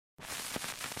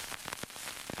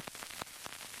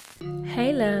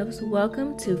Hey loves,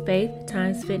 welcome to Faith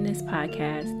Times Fitness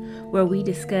Podcast, where we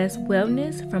discuss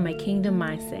wellness from a kingdom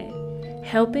mindset,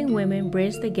 helping women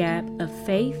bridge the gap of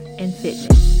faith and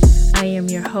fitness. I am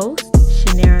your host,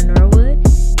 Shanara Norwood,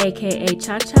 aka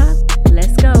Cha Cha.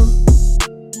 Let's go.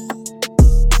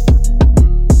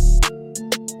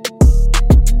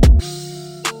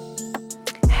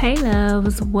 Hey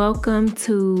loves, welcome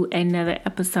to another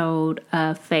episode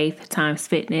of Faith Times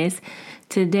Fitness.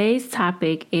 Today's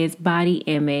topic is body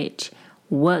image,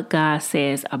 what God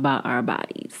says about our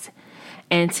bodies.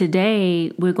 And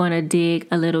today we're going to dig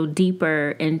a little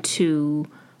deeper into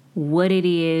what it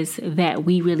is that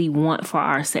we really want for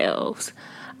ourselves.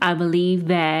 I believe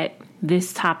that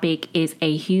this topic is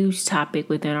a huge topic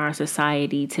within our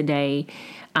society today.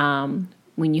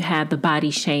 When you have the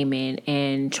body shaming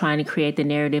and trying to create the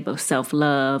narrative of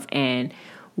self-love, and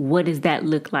what does that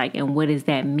look like and what does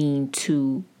that mean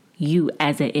to you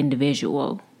as an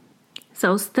individual.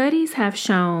 So studies have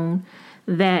shown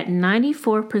that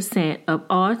 94% of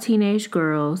all teenage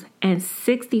girls and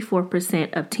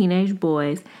 64% of teenage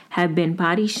boys have been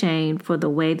body shamed for the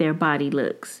way their body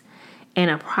looks. And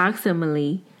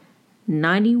approximately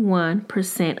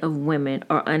 91% of women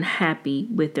are unhappy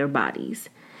with their bodies.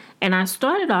 And I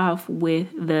started off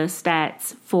with the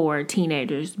stats for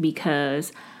teenagers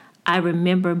because I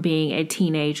remember being a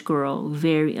teenage girl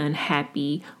very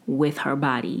unhappy with her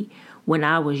body. When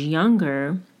I was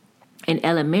younger, in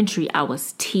elementary, I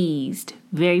was teased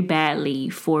very badly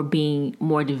for being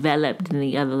more developed than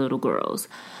the other little girls.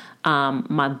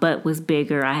 My butt was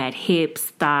bigger. I had hips,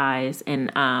 thighs,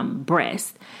 and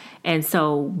breasts. And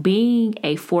so being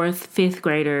a fourth, fifth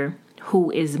grader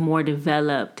who is more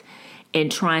developed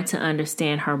and trying to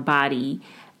understand her body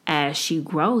as she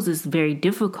grows is very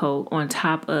difficult, on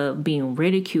top of being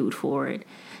ridiculed for it.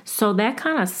 So that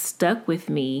kind of stuck with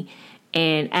me.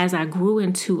 And as I grew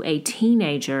into a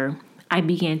teenager, I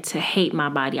began to hate my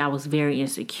body. I was very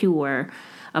insecure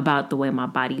about the way my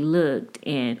body looked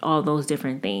and all those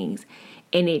different things.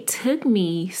 And it took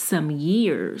me some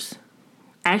years.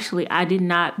 Actually, I did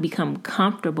not become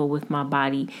comfortable with my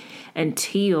body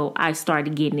until I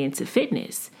started getting into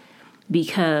fitness,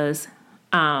 because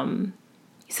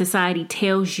society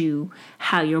tells you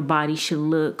how your body should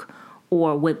look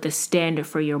or what the standard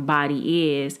for your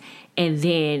body is. And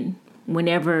then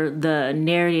whenever the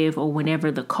narrative or whenever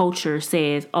the culture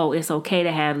says, oh, it's okay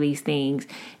to have these things,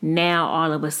 now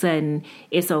all of a sudden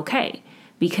it's okay.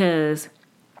 Because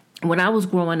when I was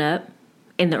growing up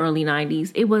in the early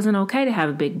 90s, it wasn't okay to have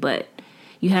a big butt.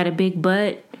 You had a big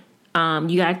butt,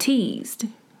 you got teased.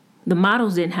 The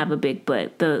models didn't have a big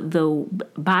butt. The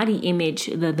body image,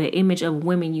 the image of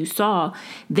women you saw,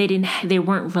 they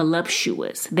weren't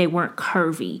voluptuous. They weren't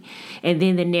curvy. And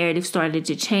then the narrative started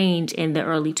to change in the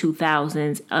early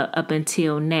 2000s up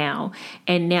until now.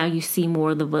 And now you see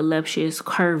more of the voluptuous,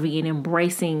 curvy, and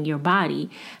embracing your body.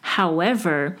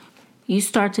 However, you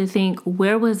start to think,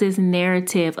 where was this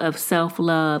narrative of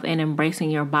self-love and embracing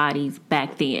your bodies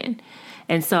back then?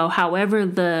 And so however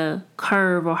the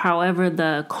curve or however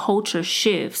the culture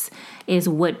shifts is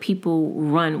what people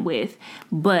run with.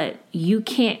 But you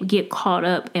can't get caught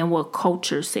up in what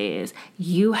culture says.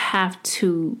 You have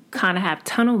to kind of have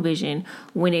tunnel vision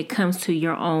when it comes to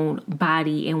your own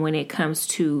body and when it comes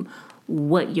to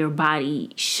what your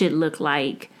body should look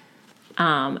like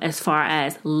as far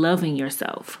as loving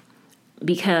yourself.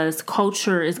 Because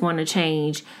culture is going to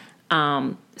change.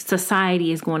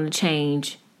 Society is going to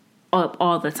change up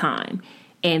all the time,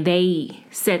 and they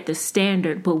set the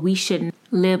standard, but we shouldn't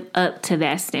live up to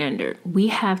that standard. We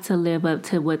have to live up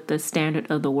to what the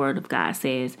standard of the Word of God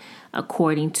says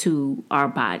according to our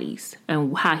bodies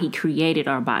and how He created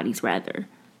our bodies, rather.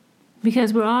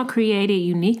 Because we're all created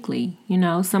uniquely. You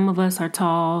know, some of us are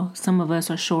tall, some of us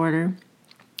are shorter,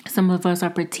 some of us are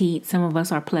petite, some of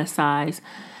us are plus size.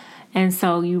 And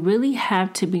so you really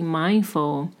have to be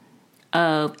mindful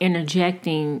of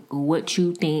interjecting what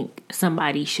you think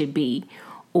somebody should be,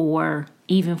 or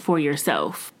even for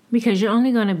yourself, because you're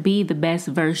only going to be the best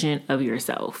version of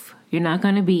yourself. You're not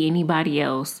going to be anybody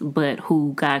else but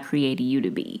who God created you to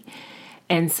be.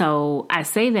 And so I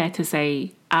say that to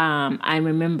say, I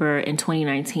remember in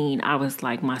 2019, I was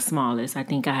like my smallest. I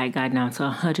think I had gotten down to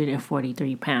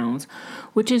 143 pounds,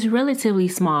 which is relatively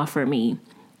small for me.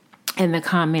 And the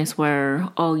comments were,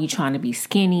 oh, you trying to be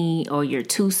skinny, or you're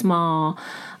too small.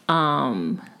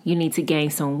 You need to gain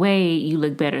some weight. You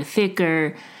look better,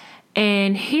 thicker.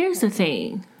 And here's the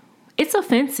thing. It's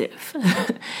offensive.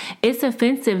 It's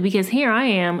offensive because here I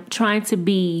am trying to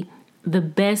be the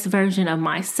best version of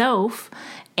myself.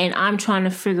 And I'm trying to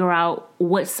figure out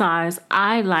what size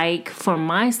I like for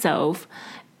myself.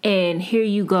 And here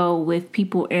you go with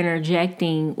people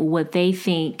interjecting what they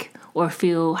think or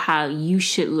feel how you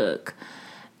should look.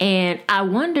 And I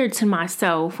wondered to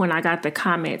myself when I got the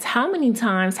comments, how many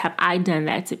times have I done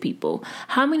that to people?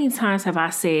 How many times have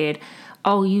I said,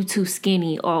 oh, you too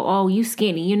skinny, or oh, you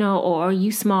skinny, or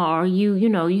you small, or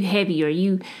you heavy, or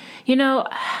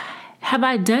have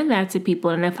I done that to people?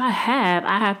 And if I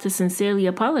have to sincerely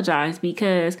apologize,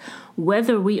 because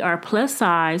whether we are plus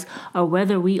size or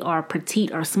whether we are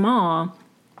petite or small,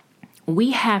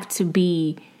 we have to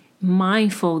be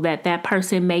mindful that that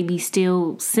person may be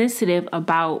still sensitive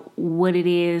about what it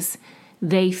is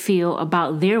they feel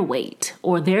about their weight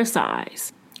or their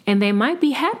size. And they might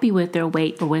be happy with their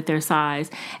weight or with their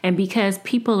size. And because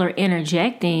people are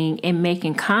interjecting and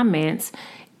making comments,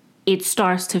 it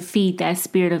starts to feed that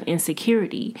spirit of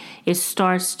insecurity. It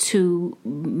starts to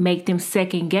make them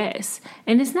second guess.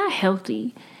 And it's not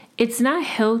healthy. It's not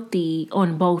healthy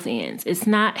on both ends. It's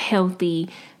not healthy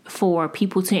for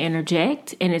people to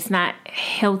interject, and it's not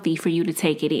healthy for you to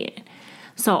take it in.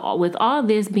 So with all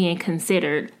this being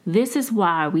considered, this is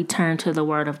why we turn to the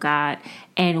Word of God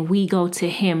and we go to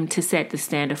Him to set the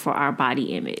standard for our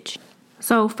body image.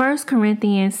 So 1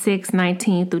 Corinthians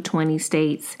 6:19-20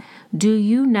 states, "Do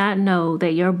you not know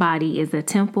that your body is a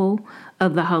temple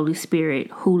of the Holy Spirit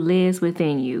who lives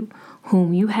within you,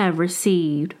 whom you have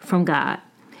received from God?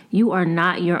 You are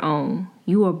not your own.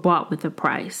 You are bought with a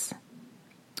price.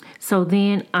 So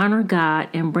then honor God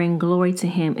and bring glory to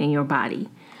Him in your body."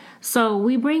 So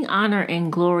we bring honor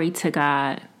and glory to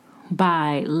God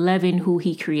by loving who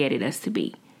He created us to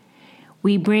be.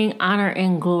 We bring honor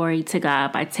and glory to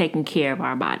God by taking care of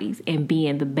our bodies and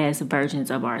being the best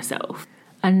versions of ourselves.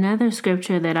 Another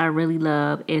scripture that I really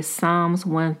love is Psalms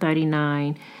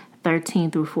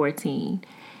 139:13-14.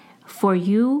 "For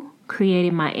you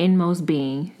created my inmost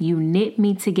being. You knit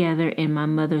me together in my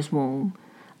mother's womb.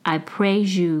 I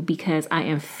praise you because I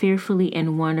am fearfully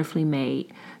and wonderfully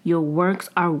made. Your works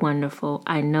are wonderful.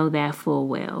 I know that full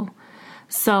well."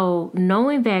 So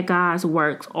knowing that God's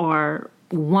works are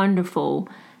wonderful,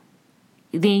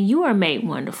 then you are made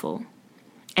wonderful.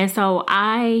 And so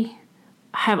I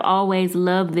have always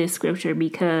loved this scripture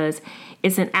because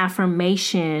it's an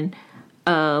affirmation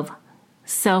of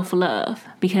self-love,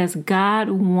 because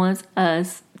God wants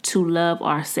us to love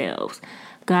ourselves.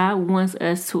 God wants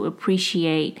us to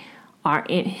appreciate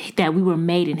that we were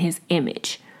made in His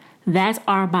image. That's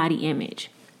our body image,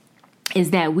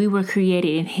 is that we were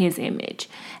created in His image.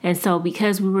 And so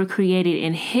because we were created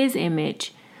in His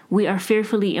image, we are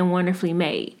fearfully and wonderfully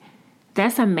made.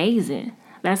 That's amazing.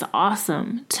 That's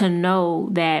awesome to know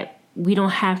that we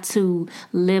don't have to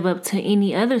live up to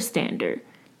any other standard.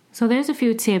 So there's a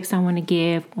few tips I want to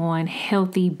give on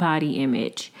healthy body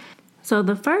image. So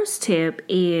the first tip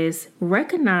is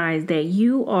recognize that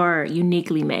you are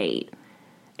uniquely made.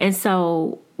 And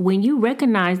so when you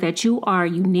recognize that you are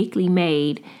uniquely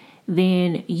made,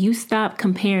 then you stop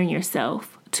comparing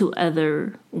yourself to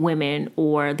other women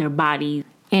or their bodies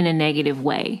in a negative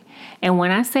way. And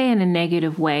when I say in a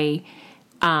negative way,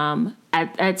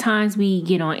 at times we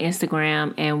get on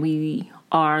Instagram and we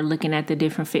are looking at the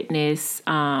different fitness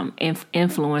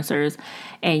influencers,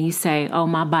 and you say, oh,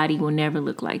 my body will never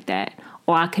look like that,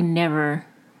 or I can never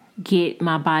get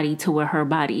my body to where her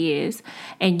body is.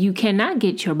 And you cannot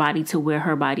get your body to where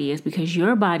her body is, because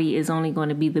your body is only going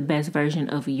to be the best version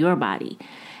of your body.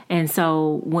 And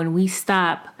so when we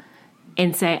stop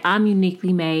and say, I'm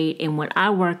uniquely made, and when I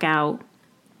work out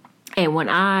and when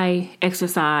I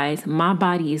exercise, my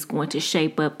body is going to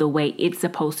shape up the way it's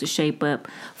supposed to shape up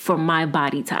for my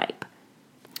body type.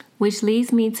 Which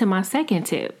leads me to my second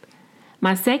tip.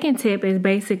 My second tip is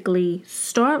basically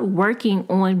start working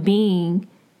on being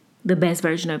the best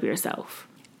version of yourself.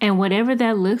 And whatever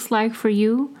that looks like for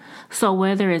you, so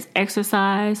whether it's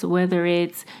exercise, whether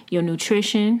it's your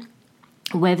nutrition,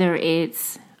 whether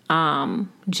it's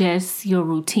just your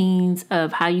routines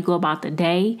of how you go about the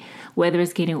day, whether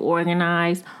it's getting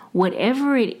organized,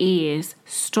 whatever it is,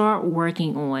 start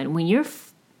working on. When you're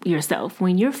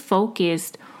when you're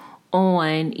focused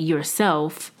on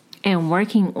yourself and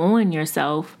working on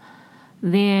yourself,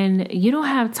 then you don't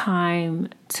have time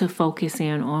to focus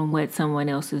in on what someone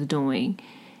else is doing.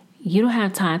 You don't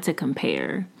have time to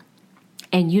compare.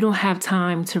 And you don't have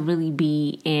time to really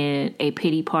be in a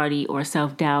pity party or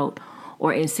self-doubt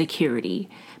or insecurity,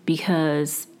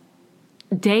 because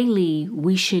daily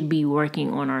we should be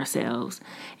working on ourselves,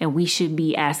 and we should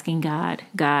be asking God,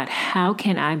 how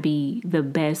can I be the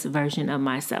best version of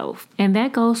myself? And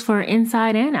that goes for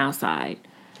inside and outside.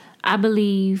 I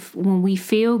believe when we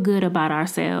feel good about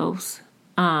ourselves,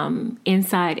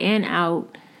 inside and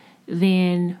out,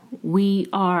 then we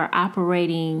are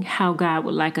operating how God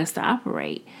would like us to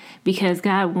operate, because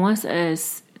God wants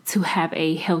us to have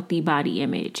a healthy body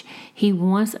image. He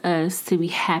wants us to be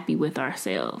happy with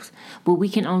ourselves, but we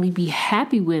can only be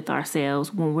happy with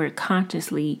ourselves when we're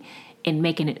consciously and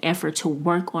making an effort to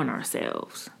work on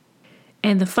ourselves.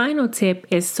 And the final tip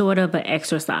is sort of an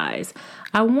exercise.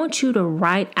 I want you to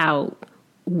write out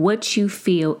what you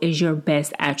feel is your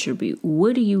best attribute.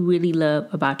 What do you really love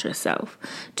about yourself?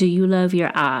 Do you love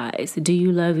your eyes? Do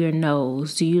you love your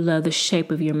nose? Do you love the shape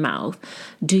of your mouth?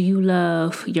 Do you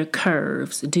love your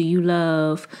curves? Do you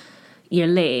love your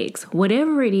legs?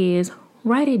 Whatever it is,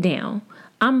 write it down.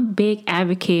 I'm a big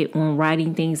advocate on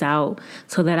writing things out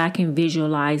so that I can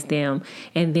visualize them,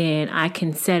 and then I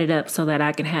can set it up so that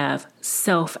I can have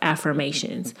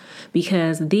self-affirmations,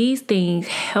 because these things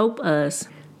help us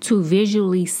to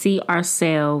visually see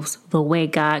ourselves the way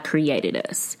God created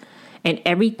us. And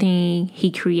everything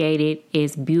He created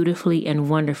is beautifully and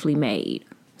wonderfully made.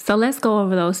 So let's go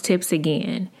over those tips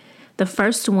again. The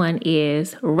first one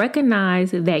is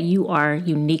recognize that you are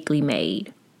uniquely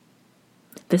made.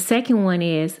 The second one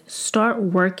is start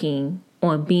working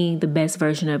on being the best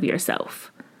version of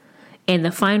yourself. And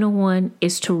the final one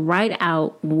is to write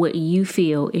out what you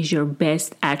feel is your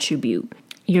best attribute,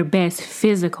 your best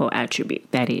physical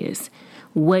attribute, that is.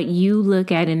 What you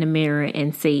look at in the mirror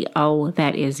and say, oh,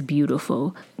 that is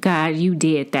beautiful. God, you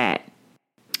did that.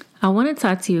 I want to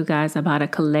talk to you guys about a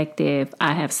collective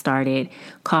I have started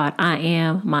called I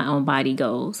Am My Own Body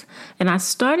Goals. And I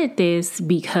started this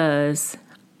because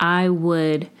I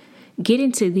would get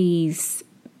into these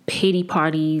pity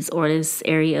parties or this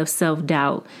area of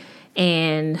self-doubt,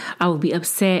 and I would be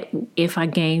upset if I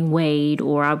gained weight,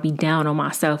 or I'll be down on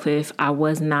myself if I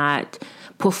was not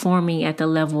performing at the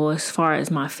level as far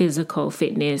as my physical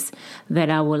fitness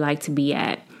that I would like to be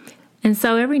at. And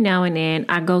so every now and then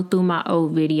I go through my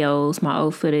old videos, my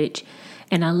old footage,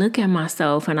 and I look at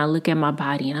myself and I look at my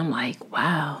body and I'm like,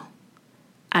 wow,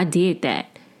 I did that.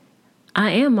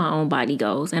 I am my own body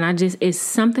goals. And it's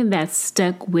something that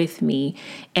stuck with me.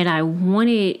 And I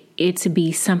wanted it to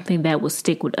be something that will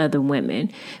stick with other women,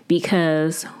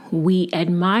 because we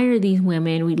admire these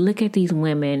women. We look at these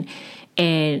women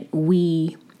and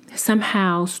we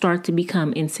somehow start to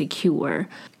become insecure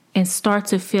and start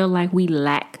to feel like we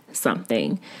lack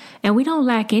something. And we don't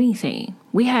lack anything.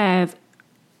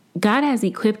 God has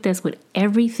equipped us with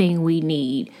everything we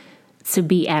need to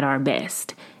be at our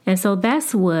best. And so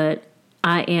that's what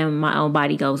I Am My Own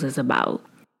Body Goals is about.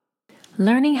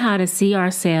 Learning how to see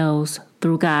ourselves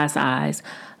through God's eyes,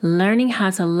 learning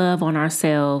how to love on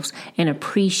ourselves and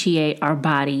appreciate our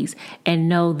bodies and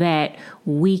know that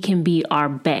we can be our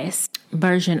best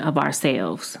version of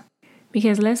ourselves.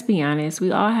 Because let's be honest,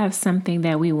 we all have something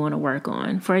that we want to work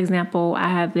on. For example, I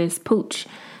have this pooch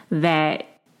that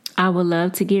I would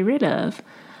love to get rid of,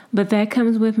 but that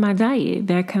comes with my diet,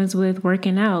 that comes with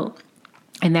working out,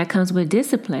 and that comes with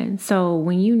discipline. So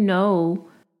when you know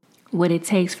what it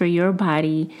takes for your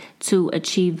body to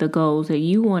achieve the goals that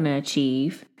you want to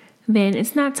achieve, then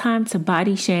it's not time to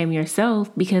body shame yourself,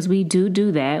 because we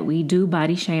do that. We do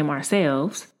body shame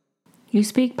ourselves. You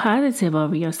speak positive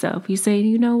over yourself. You say,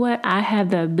 you know what? I have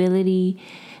the ability,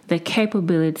 the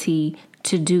capability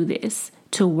to do this,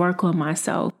 to work on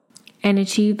myself and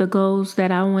achieve the goals that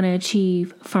I want to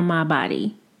achieve for my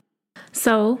body.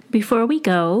 So before we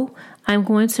go, I'm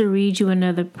going to read you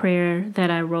another prayer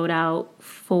that I wrote out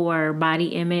for body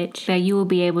image that you will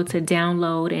be able to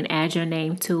download and add your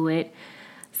name to it.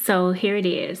 So here it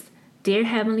is. Dear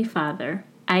Heavenly Father,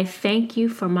 I thank you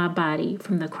for my body,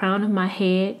 from the crown of my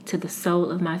head to the sole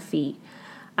of my feet.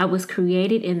 I was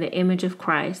created in the image of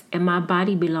Christ, and my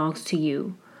body belongs to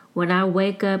you. When I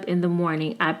wake up in the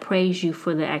morning, I praise you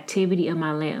for the activity of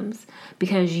my limbs,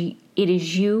 because it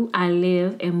is you I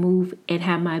live and move and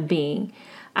have my being.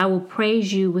 I will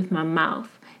praise you with my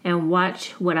mouth and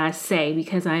watch what I say,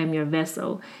 because I am your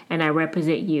vessel and I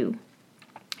represent you.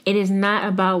 It is not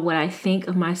about what I think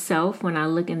of myself when I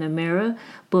look in the mirror,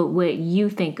 but what you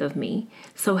think of me.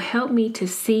 So help me to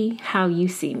see how you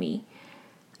see me.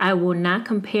 I will not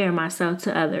compare myself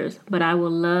to others, but I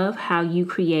will love how you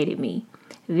created me.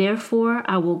 Therefore,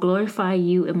 I will glorify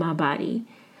you in my body.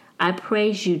 I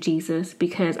praise you, Jesus,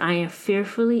 because I am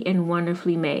fearfully and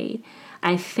wonderfully made.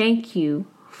 I thank you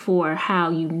for how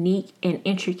unique and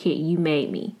intricate you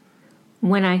made me.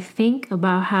 When I think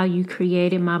about how you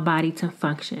created my body to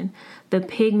function, the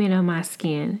pigment of my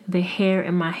skin, the hair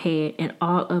in my head, and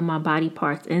all of my body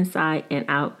parts inside and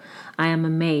out, I am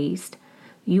amazed.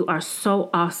 You are so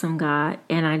awesome, God,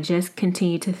 and I just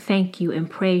continue to thank you and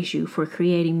praise you for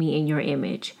creating me in your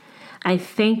image. I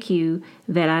thank you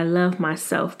that I love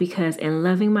myself, because in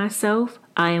loving myself,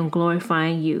 I am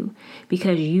glorifying you,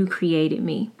 because you created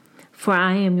me. For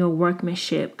I am your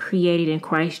workmanship, created in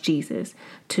Christ Jesus,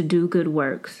 to do good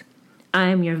works. I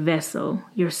am your vessel,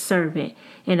 your servant,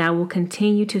 and I will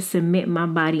continue to submit my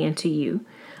body unto you.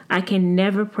 I can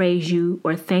never praise you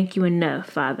or thank you enough,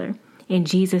 Father. In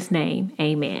Jesus' name,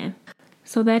 amen.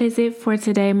 So that is it for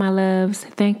today, my loves.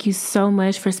 Thank you so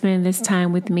much for spending this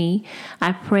time with me.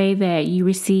 I pray that you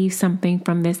receive something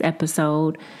from this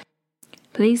episode.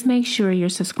 Please make sure you're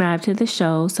subscribed to the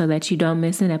show so that you don't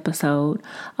miss an episode.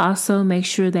 Also, make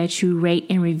sure that you rate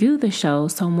and review the show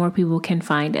so more people can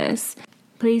find us.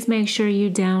 Please make sure you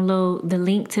download the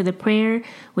link to the prayer,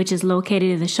 which is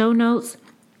located in the show notes.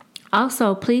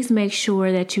 Also, please make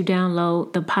sure that you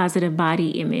download the positive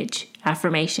body image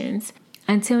affirmations.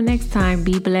 Until next time,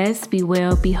 be blessed, be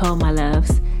well, be whole, my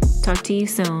loves. Talk to you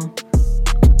soon.